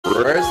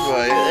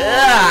BurseBoi.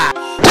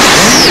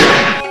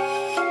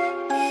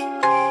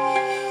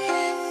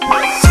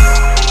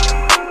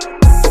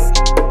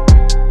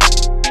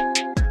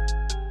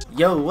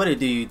 Yo, what it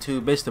do,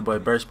 YouTube? It's the boy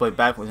BurseBoi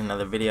back with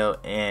another video,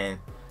 and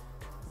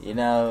you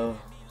know,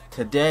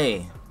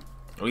 today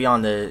we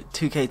on the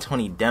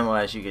 2K20 demo.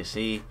 As you can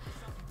see,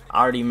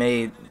 I already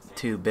made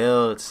 2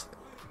 builds.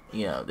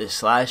 You know, this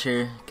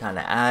slasher kind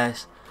of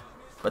ass,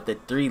 but the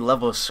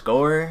 3-level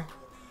scorer,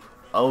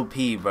 OP,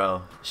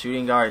 bro.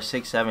 Shooting guard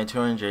 6'7",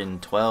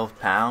 212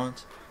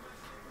 pounds.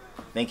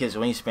 I think his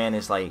wingspan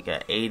is like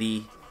a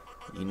 80.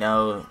 You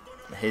know,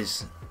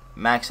 his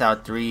max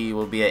out 3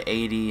 will be at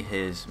 80.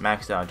 His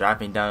maxed out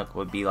dropping dunk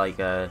would be like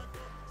I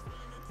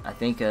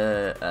think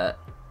a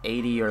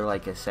 80 or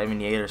like a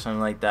 78 or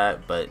something like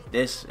that. But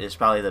this is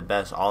probably the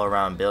best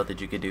all-around build that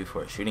you could do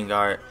for a shooting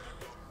guard.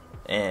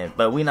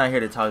 But we're not here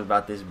to talk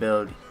about this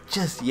build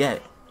just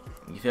yet.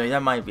 You feel me?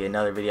 That might be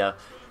another video.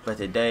 But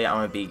today I'm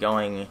gonna be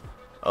going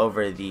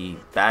over the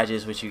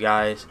badges with you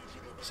guys.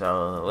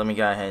 So let me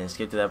go ahead and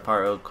skip to that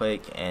part real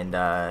quick, and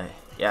yeah,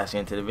 let's get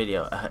into the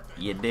video.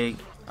 You dig?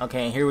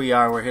 Okay, and here we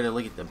are. We're here to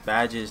look at the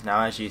badges.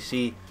 Now, as you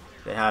see,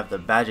 they have the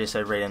badges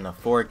separated into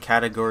 4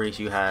 categories.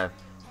 You have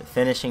the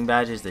finishing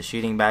badges, the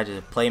shooting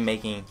badges,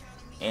 playmaking,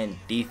 and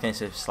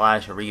defensive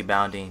 /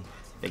 rebounding.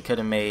 They could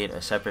have made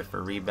a separate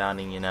for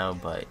rebounding, you know,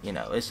 but you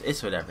know,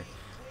 it's whatever.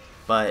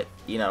 But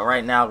you know,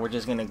 right now we're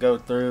just gonna go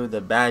through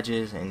the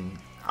badges, and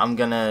I'm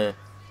gonna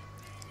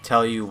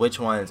tell you which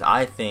ones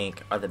I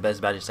think are the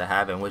best badges to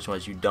have and which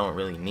ones you don't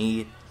really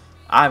need.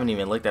 I haven't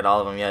even looked at all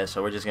of them yet,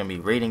 so we're just gonna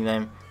be reading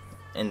them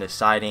and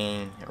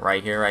deciding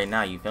right here, right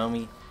now. You feel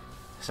me?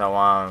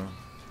 So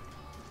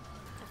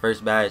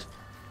first badge,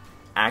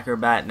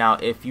 acrobat. Now,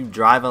 if you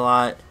drive a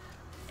lot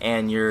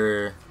and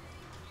you're,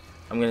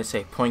 I'm gonna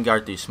say point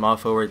guard through small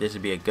forward, this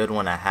would be a good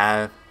one to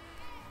have.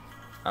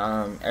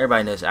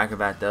 Everybody knows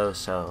acrobat though,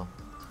 so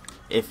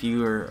if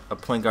you're a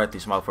point guard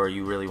through small forward,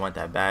 you really want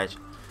that badge.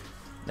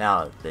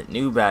 Now, the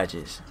new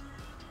badges.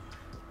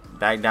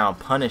 Back down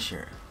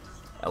Punisher.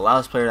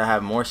 Allows player to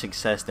have more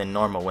success than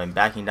normal when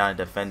backing down a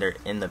defender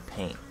in the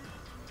paint.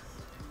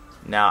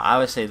 Now, I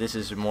would say this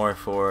is more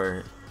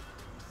for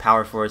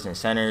power forwards and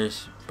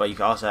centers, but you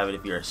can also have it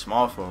if you're a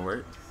small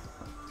forward.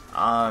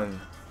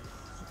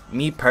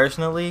 Me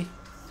personally,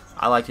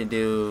 I like to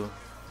do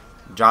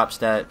drop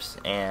steps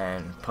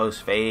and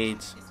post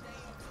fades.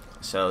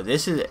 So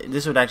this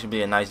would actually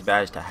be a nice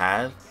badge to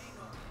have.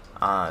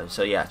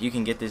 So yeah, if you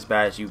can get this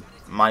badge, you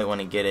might want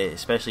to get it,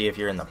 especially if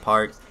you're in the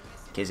park,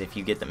 because if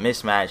you get the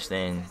mismatch,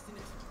 then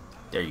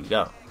there you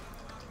go.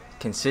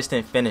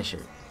 Consistent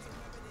finisher.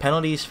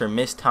 Penalties for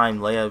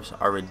mistimed layups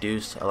are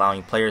reduced,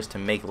 allowing players to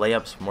make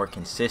layups more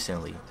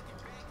consistently.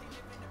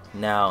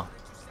 Now,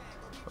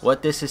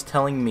 what this is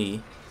telling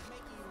me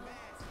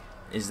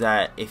is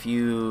that if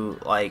you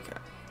like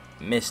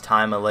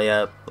mistime a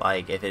layup,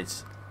 like if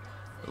it's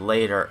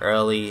late or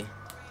early,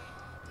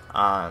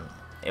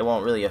 it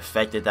won't really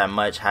affect it that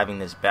much having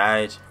this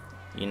badge.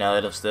 You know,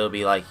 it'll still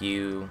be like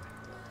you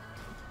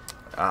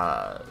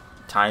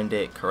timed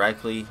it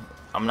correctly.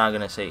 I'm not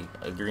gonna say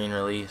a green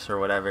release or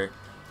whatever,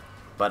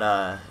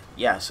 but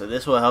yeah, so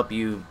this will help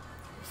you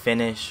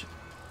finish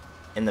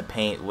in the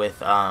paint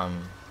with a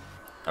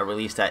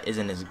release that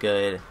isn't as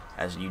good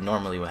as you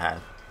normally would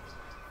have.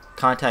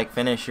 Contact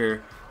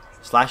finisher.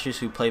 Slashers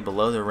who play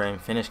below the rim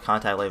finish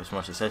contact layups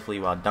more successfully,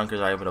 while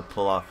dunkers are able to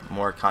pull off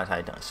more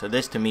contact dunks. So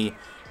this to me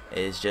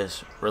is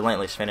just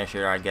relentless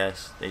finisher. I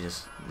guess they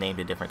just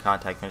named a different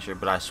contact finisher,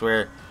 but I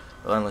swear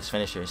relentless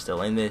finisher is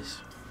still in this.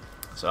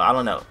 So I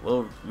don't know,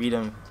 we'll read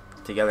them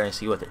together and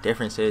see what the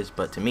difference is,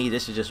 but to me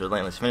this is just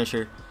relentless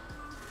finisher,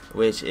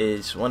 which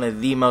is one of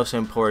the most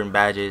important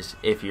badges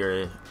if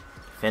you're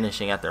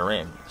finishing at the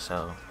rim,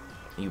 so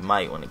you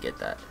might want to get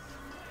that.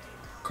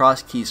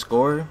 Cross key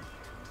scorer.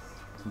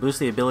 Boosts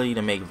the ability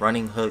to make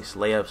running hooks,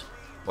 layups,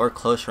 or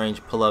close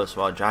range pull-ups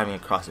while driving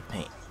across the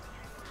paint.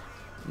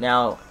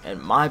 Now,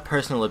 in my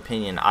personal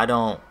opinion, I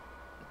don't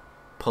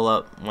pull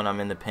up when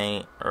I'm in the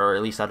paint, or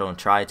at least I don't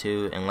try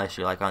to, unless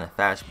you're like on a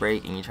fast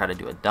break and you try to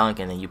do a dunk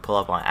and then you pull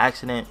up on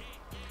accident.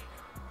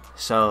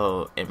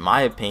 So, in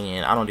my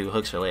opinion, I don't do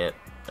hooks or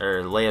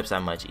layups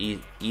that much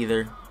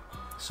either.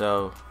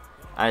 So,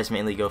 I just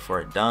mainly go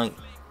for a dunk.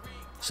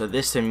 So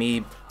this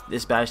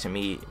badge to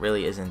me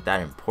really isn't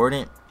that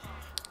important.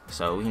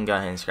 So we can go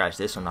ahead and scratch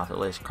this one off the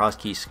list. Cross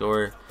key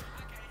scorer.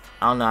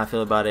 I don't know how I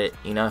feel about it.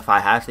 You know, if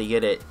I have to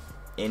get it,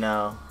 you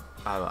know,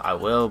 I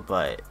will.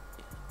 But,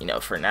 you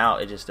know, for now,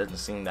 it just doesn't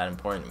seem that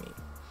important to me.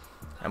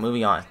 Now,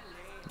 moving on.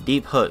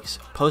 Deep hooks.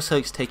 Post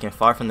hooks taken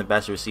far from the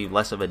basket receive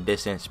less of a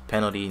distance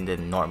penalty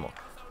than normal.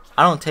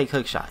 I don't take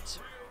hook shots.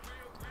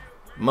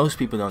 Most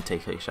people don't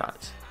take hook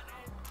shots.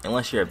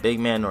 Unless you're a big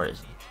man,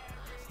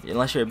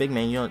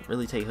 you don't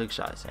really take hook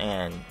shots.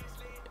 And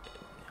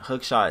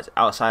hook shots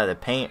outside of the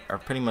paint are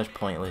pretty much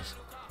pointless.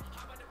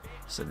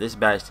 So this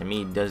badge to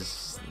me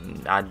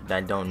I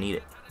don't need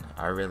it.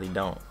 I really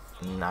don't.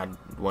 I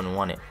wouldn't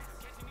want it.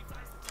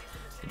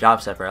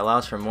 Drop stepper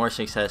allows for more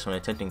success when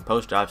attempting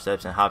post drop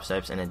steps and hop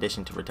steps, in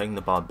addition to protecting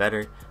the ball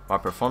better while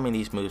performing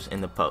these moves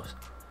in the post.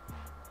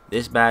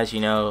 This badge,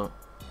 you know,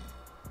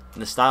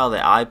 the style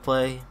that I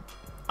play,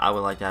 I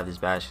would like to have this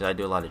badge because I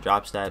do a lot of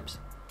drop steps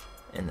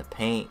in the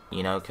paint,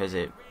 you know, because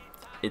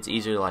it's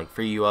easier to like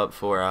free you up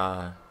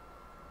for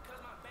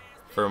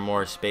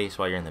more space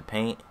while you're in the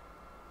paint.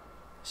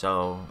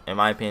 So in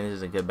my opinion, this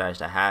is a good badge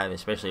to have,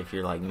 especially if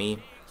you're like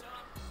me.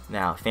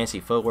 Now, fancy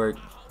footwork.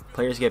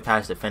 Players get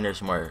past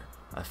defenders more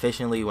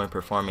efficiently when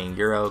performing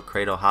Euro,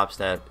 cradle, hop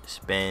step,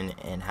 spin,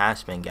 and half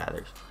spin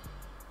gathers.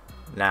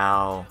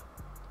 Now,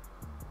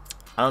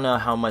 I don't know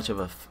how much of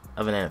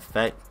an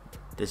effect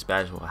this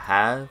badge will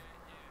have,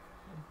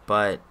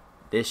 but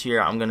this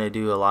year I'm gonna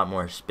do a lot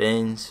more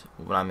spins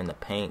when I'm in the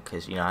paint,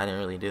 because you know I didn't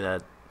really do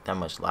that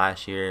much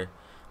last year.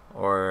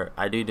 Or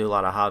I do a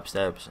lot of hop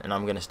steps, and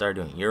I'm gonna start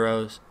doing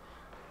Euros.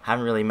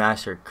 Haven't really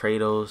mastered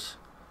cradles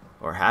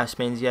or half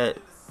spins yet,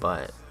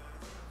 but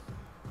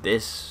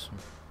this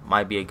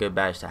might be a good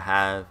badge to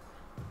have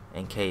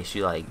in case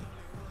you like.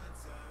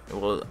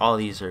 Well, all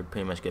these are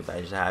pretty much good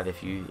badges to have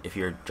if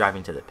you're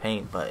driving to the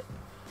paint, but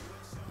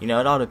you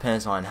know, it all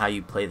depends on how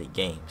you play the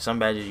game. Some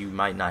badges you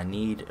might not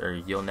need or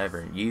you'll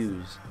never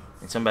use,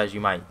 and some badges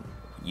you might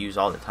use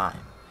all the time.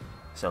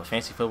 So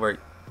fancy footwork,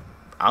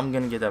 I'm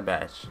gonna get that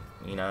badge.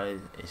 You know,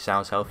 it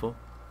sounds helpful.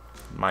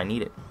 Might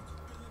need it.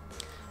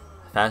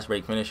 Fast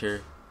break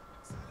finisher,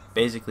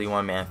 basically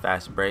one man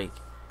fast break,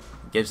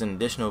 gives an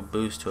additional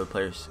boost to a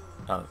player's.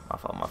 Oh, my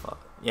fault.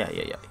 Yeah.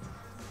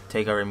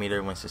 Takeover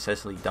meter when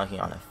successfully dunking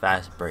on a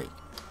fast break.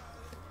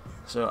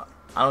 So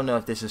I don't know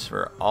if this is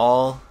for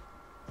all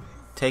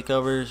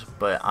takeovers,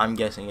 but I'm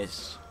guessing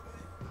it's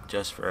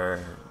just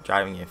for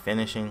driving and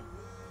finishing.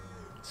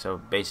 So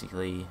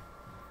basically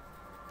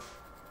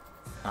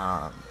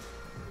one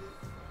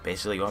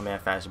man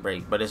fast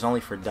break, but it's only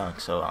for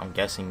dunks, so I'm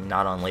guessing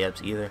not on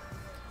layups either.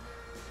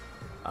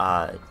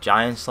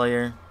 Giant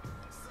Slayer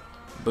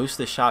boosts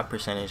the shot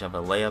percentage of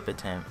a layup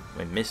attempt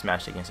when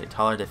mismatched against a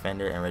taller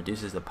defender and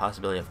reduces the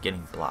possibility of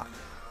getting blocked.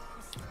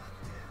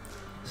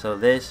 So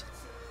this,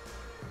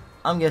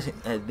 I'm guessing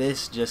that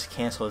this just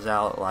cancels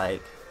out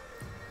like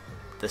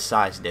the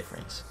size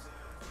difference,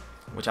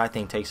 which I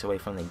think takes away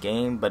from the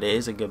game, but it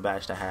is a good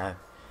badge to have.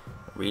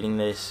 Reading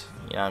this,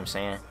 you know what I'm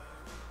saying?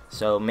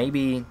 So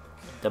maybe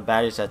the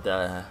badges that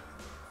the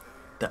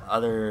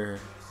other,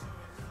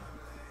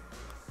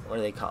 what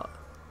do they call it?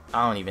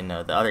 I don't even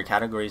know. The other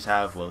categories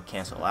have will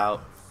cancel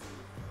out.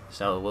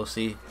 So we'll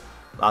see.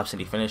 Lob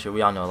City Finisher.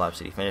 We all know what Lob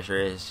City Finisher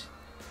is.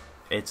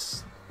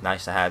 It's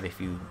nice to have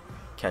if you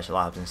catch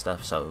lobs and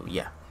stuff. So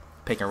yeah.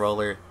 Pick and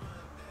roller.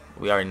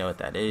 We already know what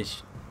that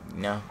is.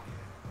 You know?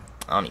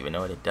 I don't even know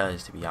what it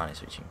does, to be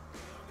honest with you.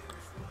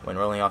 When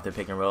rolling off the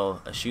pick and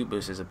roll, a shoot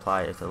boost is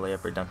applied if the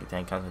layup or dunk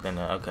attempt comes within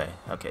the.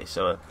 Okay.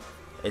 So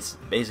it's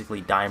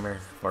basically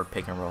dimer for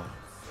pick and roll.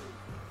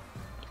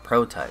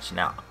 Pro touch.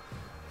 Now,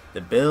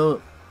 the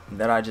build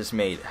that I just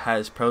made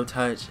has pro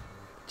touch.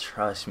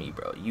 Trust me,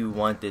 bro, you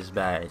want this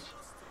badge.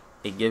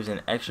 It gives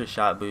an extra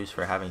shot boost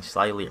for having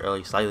slightly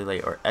early, slightly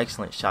late, or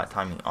excellent shot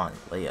timing on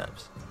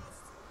layups.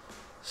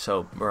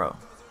 So bro,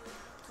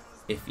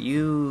 if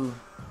you,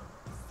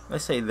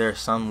 let's say there's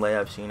some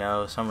layups, you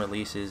know, some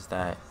releases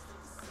that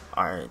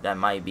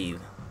might be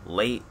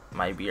late,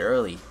 might be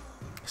early,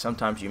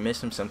 sometimes you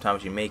miss them,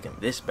 sometimes you make them.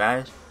 This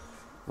badge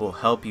will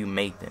help you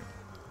make them.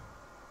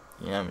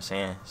 You know what I'm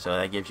saying? So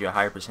that gives you a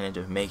higher percentage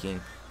of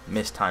making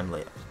mistimed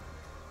layups,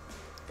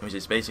 which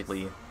is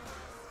basically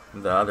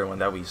the other one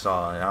that we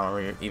saw, and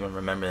I don't even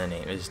remember the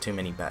name. There's too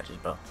many badges,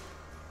 bro.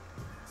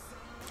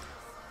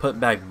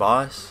 Putback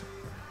boss.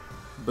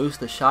 Boost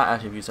the shot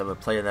attributes of a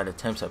player that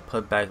attempts a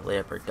putback,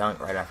 layup, or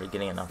dunk right after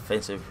getting an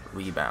offensive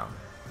rebound.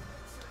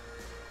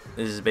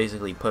 This is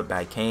basically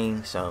putback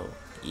king, so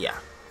yeah.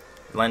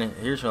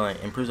 Here's one.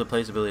 Improves a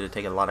player's ability to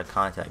take a lot of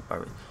contact.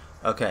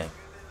 Okay.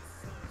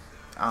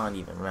 I don't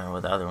even remember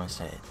what the other one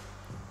said.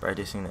 By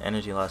reducing the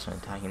energy loss when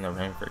attacking the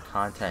rim for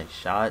contact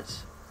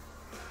shots.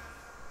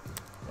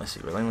 Let's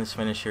see, relentless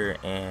finisher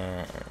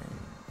and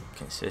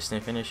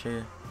consistent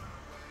finisher.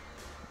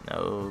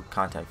 No,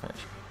 contact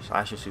finisher.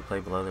 Slashers who play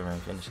below the rim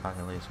finish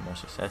contact layups more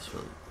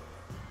successfully.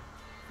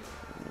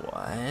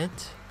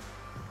 What?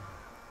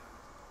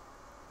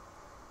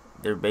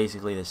 They're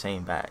basically the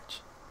same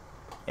badge,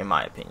 in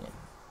my opinion.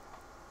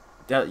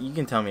 You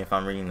can tell me if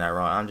I'm reading that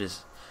wrong.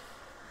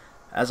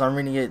 As I'm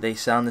reading it, they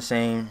sound the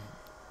same.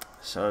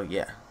 So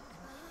yeah.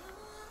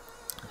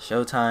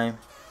 Showtime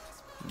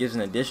gives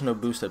an additional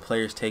boost to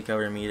players'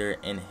 takeover meter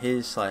and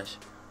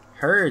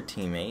his/her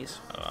teammates.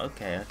 Oh,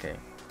 okay.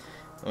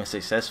 When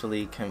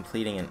successfully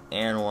completing an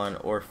and one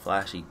or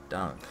flashy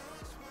dunk.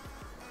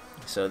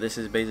 So this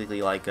is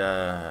basically like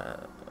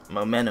a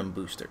momentum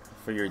booster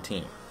for your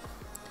team.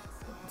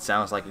 It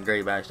sounds like a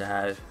great badge to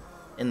have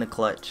in the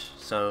clutch,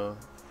 so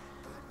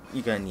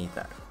you're gonna need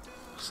that.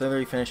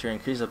 Slithery finisher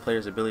increases a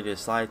player's ability to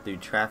slide through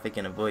traffic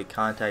and avoid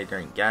contact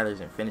during gathers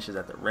and finishes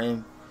at the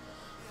rim.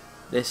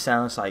 This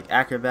sounds like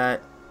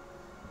acrobat,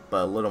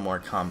 but a little more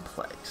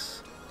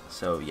complex.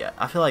 So yeah,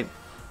 I feel like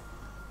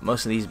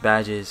most of these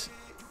badges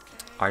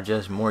are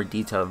just more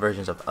detailed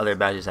versions of other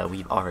badges that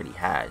we've already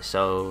had.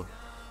 So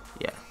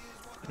yeah.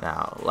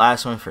 Now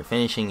last one for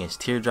finishing is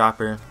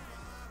Teardropper.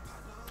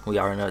 We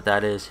already know what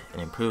that is. It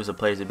improves the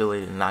player's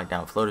ability to knock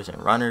down floaters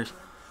and runners.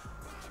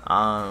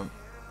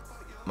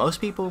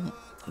 Most people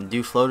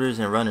do floaters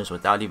and runners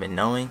without even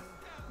knowing,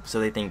 so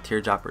they think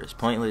Teardropper is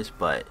pointless.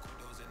 But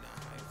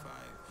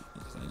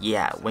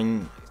yeah, I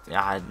don't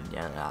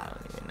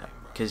even know,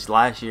 because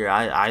last year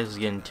I was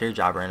getting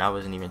Teardropper and I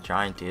wasn't even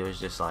trying to. It was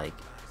just like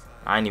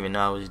I didn't even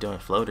know I was doing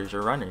floaters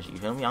or runners. You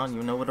feel me? I don't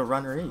even know what a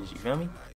runner is. You feel me?